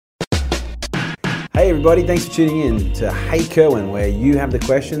Hey everybody, thanks for tuning in to Hey Kerwin, where you have the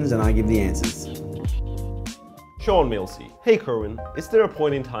questions and I give the answers. Sean Milsey. Hey Kerwin, is there a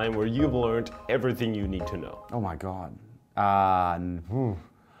point in time where you've learned everything you need to know? Oh my God. I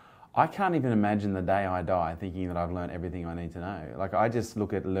can't even imagine the day I die thinking that I've learned everything I need to know. Like, I just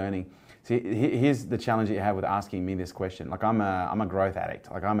look at learning. See, here's the challenge that you have with asking me this question. Like, I'm a growth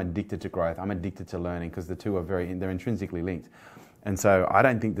addict. Like, I'm addicted to growth. I'm addicted to learning because the two are they're intrinsically linked. And so I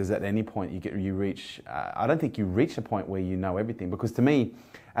don't think there's at any point you reach a point where you know everything. Because to me,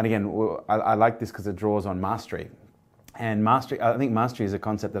 and again, I like this because it draws on mastery. And mastery, I think mastery is a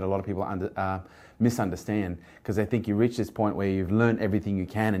concept that a lot of people misunderstand, because they think you reach this point where you've learned everything you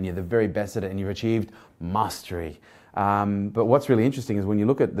can and you're the very best at it and you've achieved mastery. But what's really interesting is when you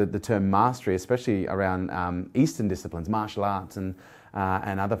look at the term mastery, especially around Eastern disciplines, martial arts and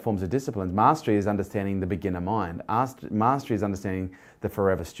other forms of disciplines, mastery is understanding the beginner mind. Mastery is understanding the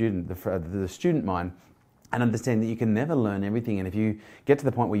forever student, the student mind, and understand that you can never learn everything. And if you get to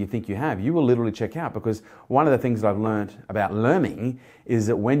the point where you think you have, you will literally check out. Because one of the things that I've learned about learning is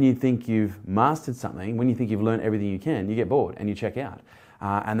that when you think you've mastered something, when you think you've learned everything you can, you get bored and you check out.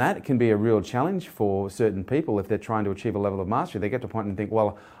 And that can be a real challenge for certain people if they're trying to achieve a level of mastery. They get to a point and think,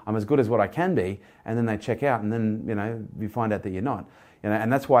 well, I'm as good as what I can be, and then they check out, and then you find out that you're not.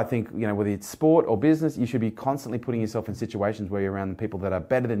 And that's why I think, whether it's sport or business, you should be constantly putting yourself in situations where you're around people that are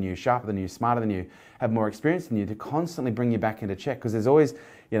better than you, sharper than you, smarter than you, have more experience than you, to constantly bring you back into check. Because there's always,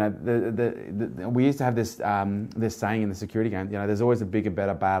 we used to have this saying in the security game, there's always a bigger,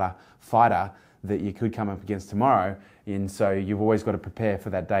 better, badder fighter that you could come up against tomorrow. And so you've always got to prepare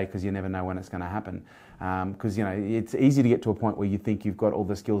for that day, because you never know when it's going to happen. Because it's easy to get to a point where you think you've got all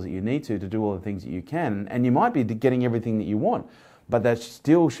the skills that you need to do all the things that you can, and you might be getting everything that you want, but that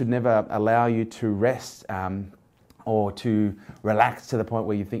still should never allow you to rest or to relax to the point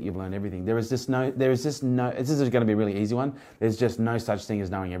where you think you've learned everything. This is going to be a really easy one. There's just no such thing as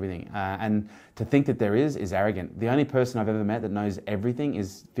knowing everything. And to think that there is arrogant. The only person I've ever met that knows everything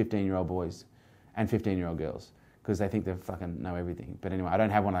is 15-year-old boys and 15-year-old girls, because they think they fucking know everything. But anyway, I don't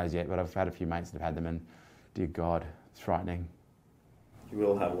have one of those yet, but I've had a few mates that have had them, and dear God, it's frightening. You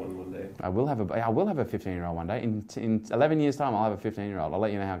will have one day. I will have a 15-year-old one day. In 11 years' time, I'll have a 15-year-old. I'll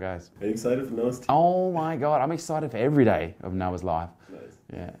let you know how it goes. Are you excited for Noah's? Oh my God, I'm excited for every day of Noah's life. Nice.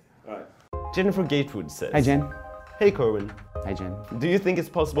 Yeah. All right. Jennifer Gatewood says, Hey Jen. Hey Kerwin. Hey Jen. Do you think it's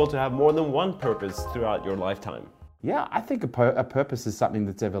possible to have more than one purpose throughout your lifetime? Yeah, I think a purpose is something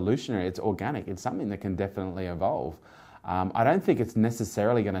that's evolutionary. It's organic. It's something that can definitely evolve. I don't think it's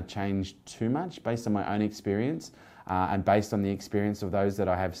necessarily going to change too much based on my own experience and based on the experience of those that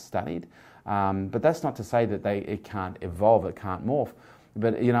I have studied. But that's not to say that it can't evolve, it can't morph.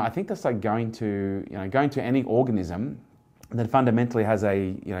 But I think that's like going to any organism that fundamentally has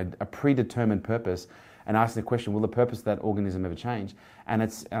a predetermined purpose, and asking the question, will the purpose of that organism ever change? And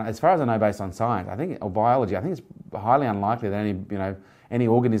it's as far as I know, based on science, or biology, I think it's highly unlikely that any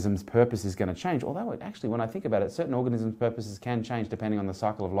organism's purpose is going to change. Although actually, when I think about it, certain organisms' purposes can change depending on the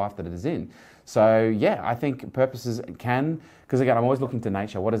cycle of life that it is in. So yeah, I think purposes can, because again, I'm always looking to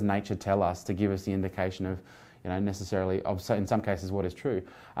nature. What does nature tell us to give us the indication of, necessarily, in some cases, what is true.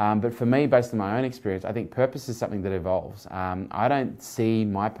 But for me, based on my own experience, I think purpose is something that evolves. I haven't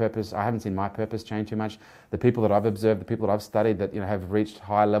seen my purpose change too much. The people that I've observed, the people that I've studied that have reached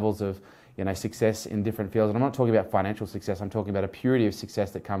high levels of success in different fields. And I'm not talking about financial success. I'm talking about a purity of success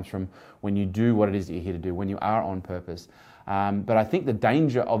that comes from when you do what it is that you're here to do, when you are on purpose. But I think the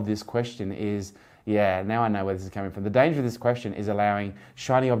danger of this question is, now I know where this is coming from. The danger of this question is allowing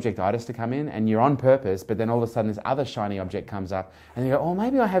shiny objectitis to come in, and you're on purpose, but then all of a sudden this other shiny object comes up, and you go, oh,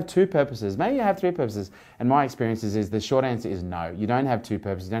 maybe I have two purposes, maybe I have three purposes. And my experience is the short answer is no. You don't have two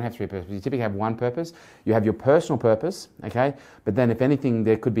purposes, you don't have three purposes. You typically have one purpose. You have your personal purpose, okay? But then if anything,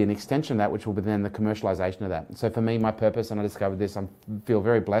 there could be an extension of that, which will be then the commercialization of that. So for me, my purpose, and I discovered this, I feel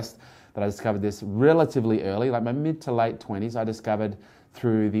very blessed that I discovered this relatively early, like my mid to late 20s, I discovered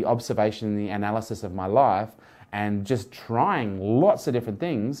through the observation and the analysis of my life and just trying lots of different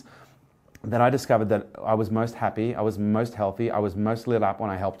things, that I discovered that I was most happy, I was most healthy, I was most lit up when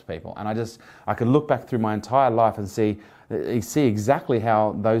I helped people. And I could look back through my entire life and see exactly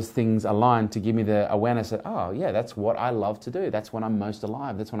how those things align to give me the awareness that, oh yeah, that's what I love to do. That's when I'm most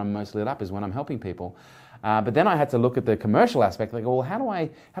alive. That's when I'm most lit up, is when I'm helping people. But then I had to look at the commercial aspect. Like, well, how do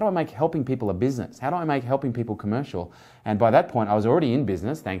I make helping people a business? How do I make helping people commercial? And by that point, I was already in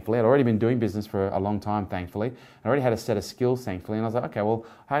business, thankfully. I'd already been doing business for a long time, thankfully. I already had a set of skills, thankfully. And I was like, okay, well,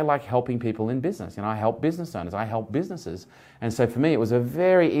 I like helping people in business. I help business owners, I help businesses. And so for me, it was a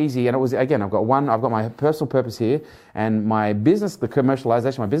very easy, and it was, again, I've got my personal purpose here, and my business, the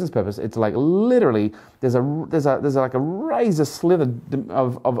commercialization, my business purpose, it's like literally, there's like a razor slither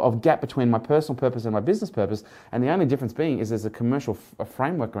of gap between my personal purpose and my business purpose. And the only difference being is there's a commercial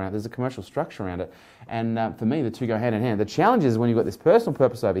framework around it, there's a commercial structure around it. And for me, the two go hand in hand. The challenge is when you've got this personal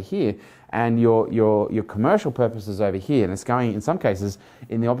purpose over here and your commercial purpose is over here, and it's going, in some cases,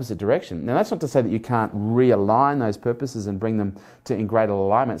 in the opposite direction. Now, that's not to say that you can't realign those purposes and bring them in greater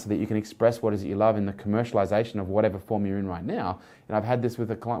alignment so that you can express what is it you love in the commercialization of whatever form you're in right now. And I've had this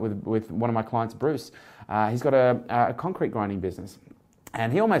with a client, with one of my clients, Bruce. He's got a concrete grinding business.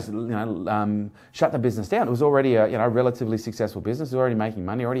 And he almost, shut the business down. It was already a relatively successful business. It was already making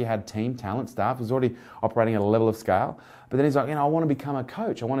money. Already had team, talent, staff. It was already operating at a level of scale. But then he's like, I want to become a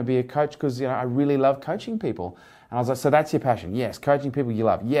coach. I want to be a coach because I really love coaching people. And I was like, so that's your passion? Yes. Coaching people you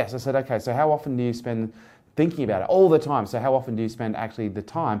love? Yes. I said, okay. So how often do you spend thinking about it? All the time. So how often do you spend actually the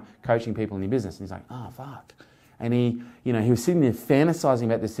time coaching people in your business? And he's like, oh fuck. And he was sitting there fantasizing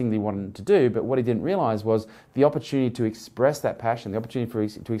about this thing that he wanted to do, but what he didn't realize was the opportunity to express that passion, the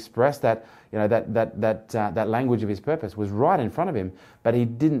opportunity to express that, that language of his purpose was right in front of him, but he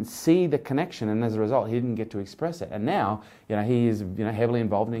didn't see the connection, and as a result, he didn't get to express it. And now, he is, heavily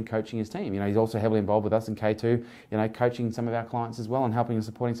involved in coaching his team. He's also heavily involved with us in K2, coaching some of our clients as well and helping and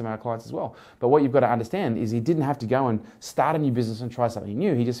supporting some of our clients as well. But what you've got to understand is he didn't have to go and start a new business and try something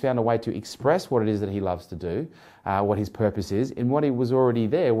new. He just found a way to express what it is that he loves to do, what his purpose is, and what he was already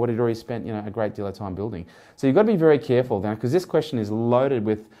there, what he'd already spent, a great deal of time building. So you've got to be very careful now, because this question is loaded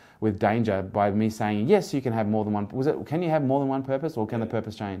with danger by me saying, yes, you can have more than one. Can you have more than one purpose, or can the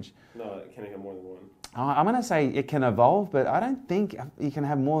purpose change? No, can you have more than one? I'm going to say it can evolve, but I don't think you can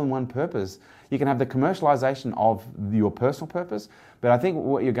have more than one purpose. You can have the commercialization of your personal purpose, but I think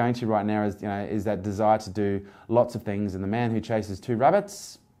what you're going to right now is that desire to do lots of things, and the man who chases two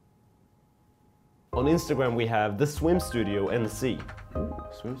rabbits. On Instagram, we have the Swim Studio NC. Ooh,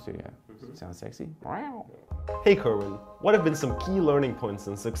 swim studio. Sounds sexy. Wow. Hey Kerwin, what have been some key learning points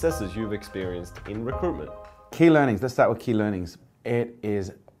and successes you've experienced in recruitment? Key learnings. Let's start with key learnings. It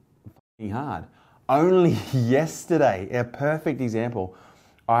is fucking hard. Only yesterday, a perfect example,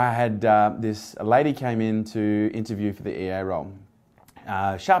 I had this lady came in to interview for the EA role.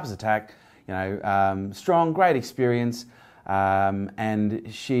 Sharp as a tack, strong, great experience. And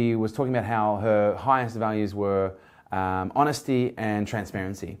she was talking about how her highest values were honesty and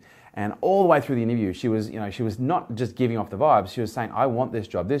transparency. And all the way through the interview, she was not just giving off the vibes. She was saying, I want this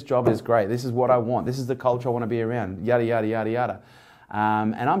job. This job is great. This is what I want. This is the culture I want to be around. Yada, yada, yada, yada.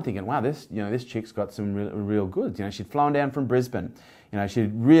 And I'm thinking, wow, this chick's got some real goods. She'd flown down from Brisbane.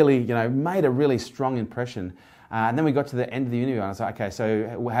 She'd really, made a really strong impression. And then we got to the end of the interview, and I was like, okay,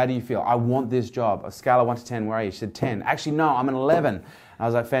 so how do you feel? I want this job. A scale of 1 to 10, where are you? She said 10. Actually, no, I'm an 11. And I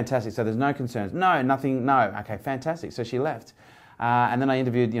was like, fantastic. So there's no concerns. No, nothing, no. Okay, fantastic. So she left. And then I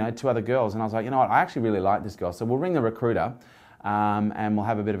interviewed, 2 other girls, and I was like, what? I actually really like this girl. So we'll ring the recruiter, and we'll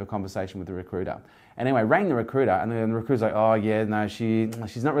have a bit of a conversation with the recruiter. Anyway, rang the recruiter, and then the recruiter's like, oh yeah, no,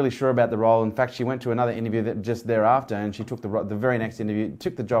 she's not really sure about the role. In fact, she went to another interview just thereafter, and she took the very next interview,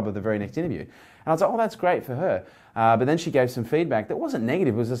 took the job of the very next interview. And I was like, oh, that's great for her. But then she gave some feedback that wasn't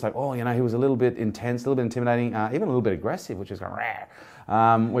negative. It was just like, oh, he was a little bit intense, a little bit intimidating, even a little bit aggressive, which is like,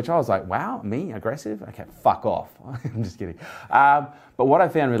 which I was like, wow, me, aggressive? Okay, fuck off. I'm just kidding. But what I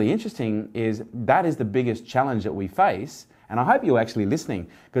found really interesting is that is the biggest challenge that we face. And I hope you're actually listening,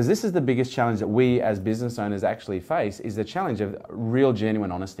 because this is the biggest challenge that we as business owners actually face, is the challenge of real,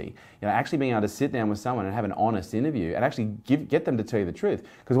 genuine honesty. Actually being able to sit down with someone and have an honest interview and actually get them to tell you the truth.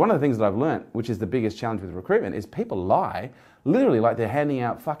 Because one of the things that I've learned, which is the biggest challenge with recruitment, is people lie, literally like they're handing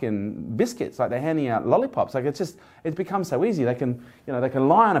out fucking biscuits, like they're handing out lollipops. Like it's become so easy. They can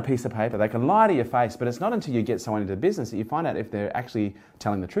lie on a piece of paper, they can lie to your face, but it's not until you get someone into business that you find out if they're actually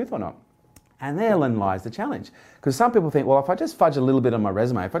telling the truth or not. And therein lies the challenge. Because some people think, well, if I just fudge a little bit on my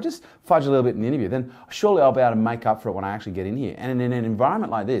resume, if I just fudge a little bit in the interview, then surely I'll be able to make up for it when I actually get in here. And in an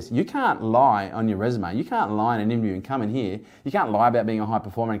environment like this, you can't lie on your resume. You can't lie in an interview and come in here. You can't lie about being a high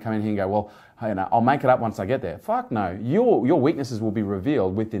performer and come in here and go, well, I'll make it up once I get there. Fuck no. Your weaknesses will be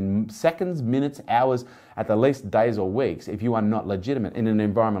revealed within seconds, minutes, hours, at the least days or weeks if you are not legitimate in an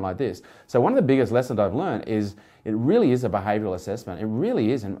environment like this. So one of the biggest lessons I've learned is it really is a behavioural assessment. It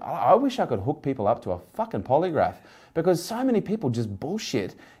really is. And I wish I could hook people up to a fucking polygraph, because so many people just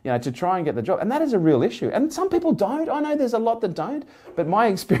bullshit, to try and get the job. And that is a real issue. And some people don't. I know there's a lot that don't. But my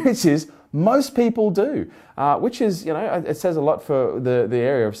experience is Most people do, which is, it says a lot for the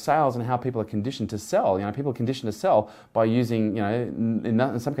area of sales and how people are conditioned to sell. People are conditioned to sell by using,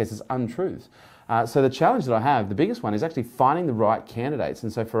 in some cases, untruths. So the challenge that I have, the biggest one, is actually finding the right candidates.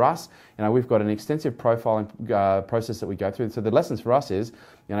 And so for us, we've got an extensive profiling process that we go through. So the lessons for us is,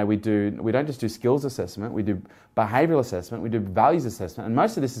 we don't just do skills assessment, we do behavioural assessment, we do values assessment, and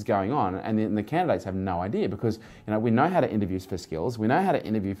most of this is going on, and the candidates have no idea because we know how to interview for skills, we know how to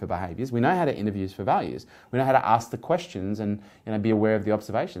interview for behaviours, we know how to interview for values, we know how to ask the questions and be aware of the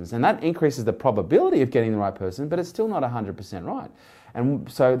observations, and that increases the probability of getting the right person, but it's still not 100% right.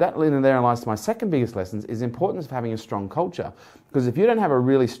 And so that therein lies to my second biggest lesson is the importance of having a strong culture. Because if you don't have a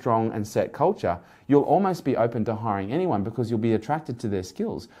really strong and set culture, you'll almost be open to hiring anyone because you'll be attracted to their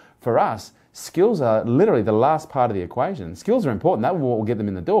skills. For us, skills are literally the last part of the equation. Skills are important, that will get them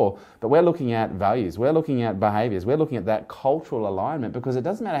in the door, but we're looking at values, we're looking at behaviours, we're looking at that cultural alignment because it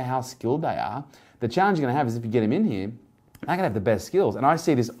doesn't matter how skilled they are. The challenge you're going to have is if you get them in here, they're going to have the best skills. And I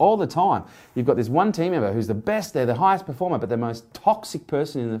see this all the time. You've got this one team member who's the best, they're the highest performer, but the most toxic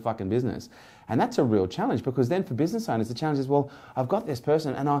person in the fucking business. And that's a real challenge because then for business owners, the challenge is, well, I've got this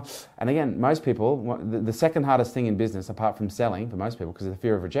person and again, most people, the second hardest thing in business, apart from selling, for most people, because of the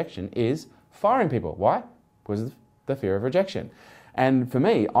fear of rejection, is firing people. Why? Because of the fear of rejection. And for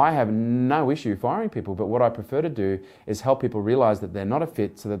me, I have no issue firing people, but what I prefer to do is help people realize that they're not a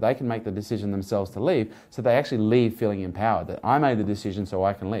fit so that they can make the decision themselves to leave, so they actually leave feeling empowered, that I made the decision so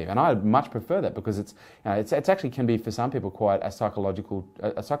I can leave. And I much prefer that because it's actually can be for some people quite a psychological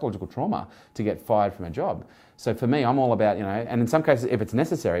trauma to get fired from a job. So for me, I'm all about, and in some cases, if it's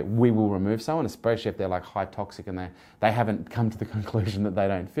necessary, we will remove someone, especially if they're like high toxic and they haven't come to the conclusion that they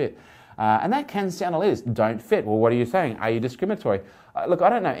don't fit. And that can sound elitist. Don't fit. Well, what are you saying? Are you discriminatory? Look, I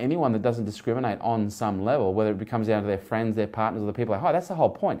don't know anyone that doesn't discriminate on some level, whether it comes down to their friends, their partners, or the people they hire. That's the whole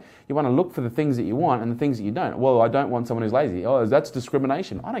point. You want to look for the things that you want and the things that you don't. Well, I don't want someone who's lazy. Oh, that's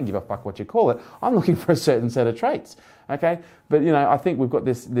discrimination. I don't give a fuck what you call it. I'm looking for a certain set of traits. Okay? But, I think we've got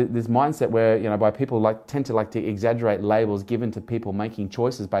this mindset where, by people tend to exaggerate labels given to people making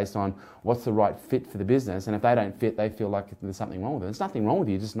choices based on what's the right fit for the business. And if they don't fit, they feel like there's something wrong with them. There's nothing wrong with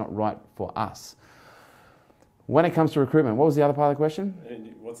you, just not right for us. When it comes to recruitment, what was the other part of the question?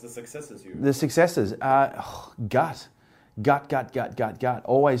 And what's the successes you? The successes, gut.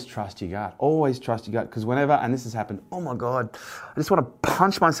 Always trust your gut. Always trust your gut. Because whenever, and this has happened, oh my God, I just want to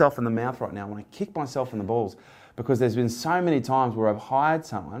punch myself in the mouth right now. I want to kick myself in the balls because there's been so many times where I've hired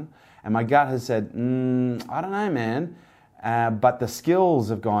someone and my gut has said, I don't know, man. But the skills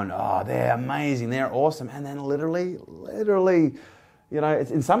have gone, oh, they're amazing, they're awesome. And then literally,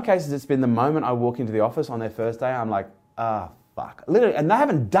 in some cases, it's been the moment I walk into the office on their first day, I'm like, fuck. Literally, and they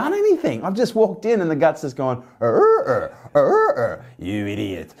haven't done anything. I've just walked in and the gut's just gone, you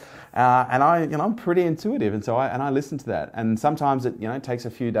idiot. And I'm pretty intuitive, and so I listen to that. And sometimes it takes a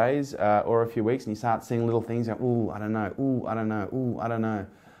few days or a few weeks, and you start seeing little things like, ooh, I don't know, ooh, I don't know, ooh, I don't know.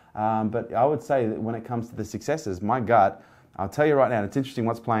 But I would say that when it comes to the successes, my gut, I'll tell you right now, and it's interesting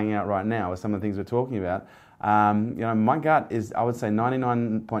what's playing out right now with some of the things we're talking about. My gut is, I would say,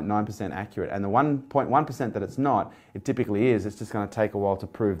 99.9% accurate, and the 1.1% that it's not, it typically is. It's just going to take a while to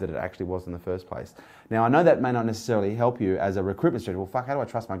prove that it actually was in the first place. Now, I know that may not necessarily help you as a recruitment strategy. Well, fuck, how do I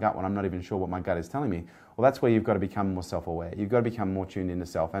trust my gut when I'm not even sure what my gut is telling me? Well, that's where you've got to become more self-aware. You've got to become more tuned into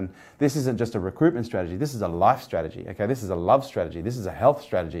self. And this isn't just a recruitment strategy. This is a life strategy. Okay, this is a love strategy. This is a health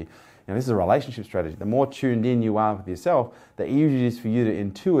strategy. This is a relationship strategy. The more tuned in you are with yourself, the easier it is for you to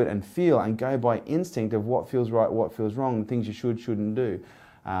intuit and feel and go by instinct of what feels right, what feels wrong, things you shouldn't do.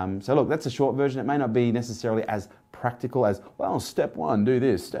 So look, that's a short version. It may not be necessarily as practical as, well, step 1, do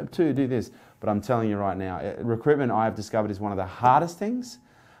this, step 2, do this. But I'm telling you right now, recruitment, I've discovered, is one of the hardest things,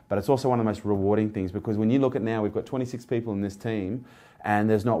 but it's also one of the most rewarding things, because when you look at now, we've got 26 people in this team, and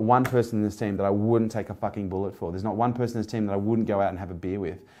there's not one person in this team that I wouldn't take a fucking bullet for. There's not one person in this team that I wouldn't go out and have a beer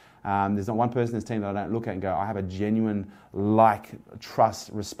with. There's not one person in this team that I don't look at and go, I have a genuine trust,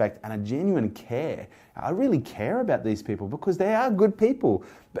 respect, and a genuine care. I really care about these people because they are good people.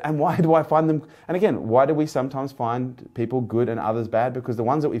 And why do I find them? And again, why do we sometimes find people good and others bad? Because the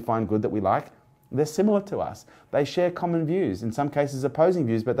ones that we find good that we like, they're similar to us. They share common views, in some cases opposing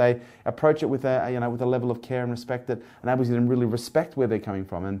views, but they approach it with a level of care and respect that enables you to really respect where they're coming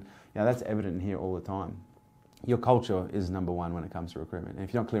from. And that's evident here all the time. Your culture is number one when it comes to recruitment. And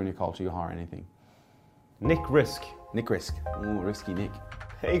if you're not clear on your culture, you'll hire anything. Nick Risk. Nick Risk. Ooh, risky Nick.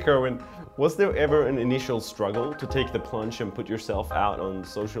 Hey Kerwin, was there ever an initial struggle to take the plunge and put yourself out on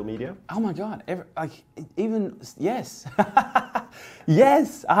social media? Oh my God, yes.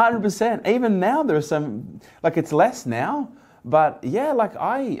 Yes, 100%. Even now there are some, it's less now, But yeah, like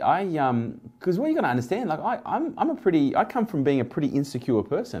because what you got to understand, like I come from being a pretty insecure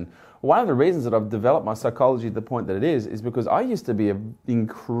person. One of the reasons that I've developed my psychology to the point that it is because I used to be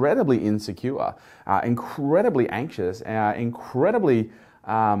incredibly insecure, incredibly anxious, incredibly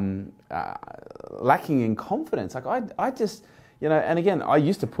lacking in confidence. Like I just, and again, I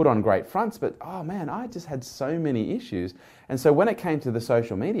used to put on great fronts, but oh man, I just had so many issues. And so when it came to the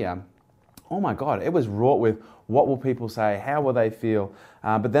social media, oh my God, it was wrought with what will people say, how will they feel?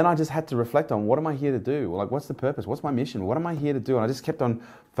 But then I just had to reflect on what am I here to do? Like, what's the purpose? What's my mission? What am I here to do? And I just kept on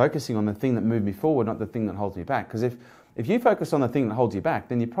focusing on the thing that moved me forward, not the thing that holds me back. Because if you focus on the thing that holds you back,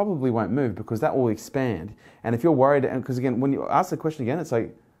 then you probably won't move because that will expand. And if you're worried, because again, when you ask the question again, it's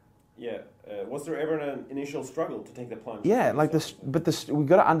like, yeah, was there ever an initial struggle to take the plunge? Yeah, like we've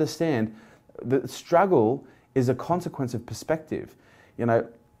got to understand that struggle is a consequence of perspective.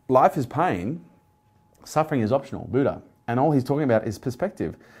 Life is pain, suffering is optional, Buddha. And all he's talking about is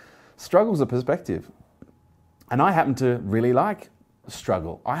perspective. Struggle's a perspective. And I happen to really like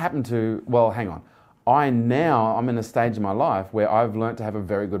struggle. I'm in a stage in my life where I've learned to have a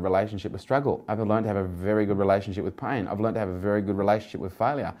very good relationship with struggle. I've learned to have a very good relationship with pain. I've learned to have a very good relationship with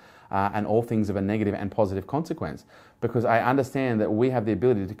failure and all things of a negative and positive consequence, because I understand that we have the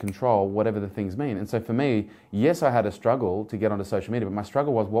ability to control whatever the things mean. And so for me, yes, I had a struggle to get onto social media, but my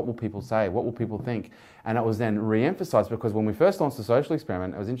struggle was, what will people say? What will people think? And it was then re-emphasized because when we first launched the Social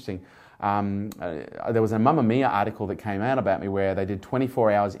Experiment, it was interesting. There was a Mamma Mia article that came out about me where they did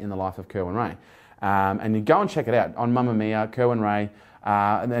 24 hours in the life of Kerwin Rae. And you go and check it out on Mamma Mia, Kerwin Rae,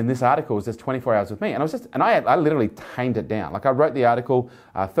 and this article was just 24 hours with me. And I literally tamed it down. Like I wrote the article,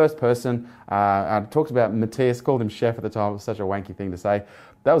 first person, I talked about Matthias, called him chef at the time. It was such a wanky thing to say.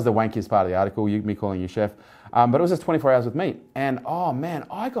 That was the wankiest part of the article, me calling you chef. But it was just 24 hours with me. And oh man,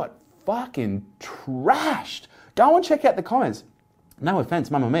 I got fucking trashed. Go and check out the comments. No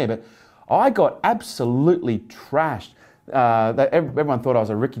offense, Mamma Mia, but I got absolutely trashed. Everyone thought I was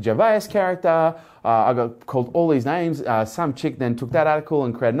a Ricky Gervais character. I got called all these names. Some chick then took that article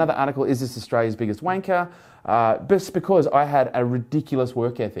and created another article. Is this Australia's biggest wanker? Just because I had a ridiculous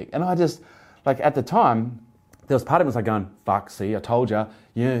work ethic. And I just, like at the time, there was part of it was like going, fuck, see, I told you,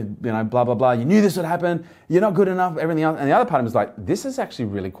 blah, blah, blah. You knew this would happen. You're not good enough, everything else. And the other part of it was like, this is actually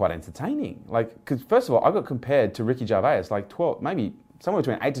really quite entertaining. Like, because first of all, I got compared to Ricky Gervais like 12, maybe somewhere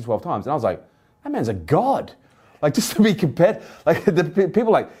between 8 to 12 times. And I was like, that man's a god. Like, just to be compared, like, the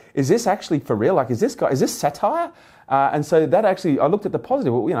people like, is this actually for real? Like, is this satire? And so that actually, I looked at the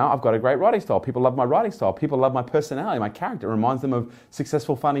positive. Well, I've got a great writing style. People love my writing style. People love my personality, my character. It reminds them of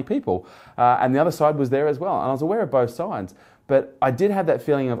successful, funny people. And the other side was there as well. And I was aware of both sides. But I did have that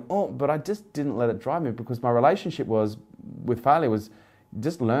feeling of, but I just didn't let it drive me because my relationship with failure was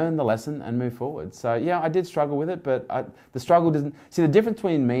just learn the lesson and move forward. So yeah, I did struggle with it, but the struggle doesn't... See, the difference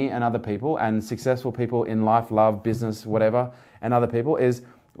between me and other people and successful people in life, love, business, whatever, and other people is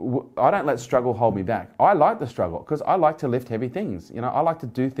I don't let struggle hold me back. I like the struggle because I like to lift heavy things. I like to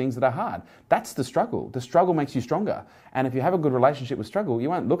do things that are hard. That's the struggle. The struggle makes you stronger. And if you have a good relationship with struggle, you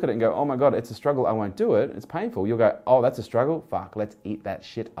won't look at it and go, oh my God, it's a struggle, I won't do it. It's painful. You'll go, oh, that's a struggle? Fuck, let's eat that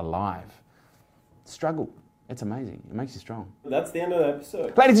shit alive. Struggle. It's amazing. It makes you strong. That's the end of the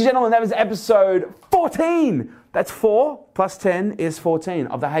episode. Ladies and gentlemen, that was episode 14. That's 4 plus 10 is 14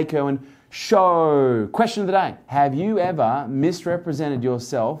 of the Hey Kerwin Show. Question of the day. Have you ever misrepresented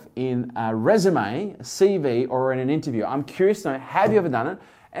yourself in a resume, a CV, or in an interview? I'm curious to know, have you ever done it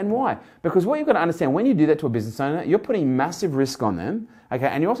and why? Because what you've got to understand, when you do that to a business owner, you're putting massive risk on them, okay,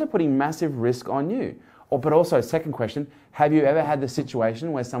 and you're also putting massive risk on you. But also, second question, have you ever had the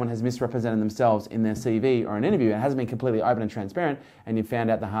situation where someone has misrepresented themselves in their CV or an interview and hasn't been completely open and transparent and you found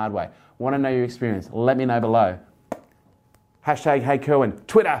out the hard way? Want to know your experience? Let me know below. Hashtag Hey Kerwin,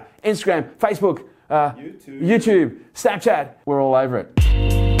 Twitter, Instagram, Facebook, YouTube, Snapchat. We're all over it.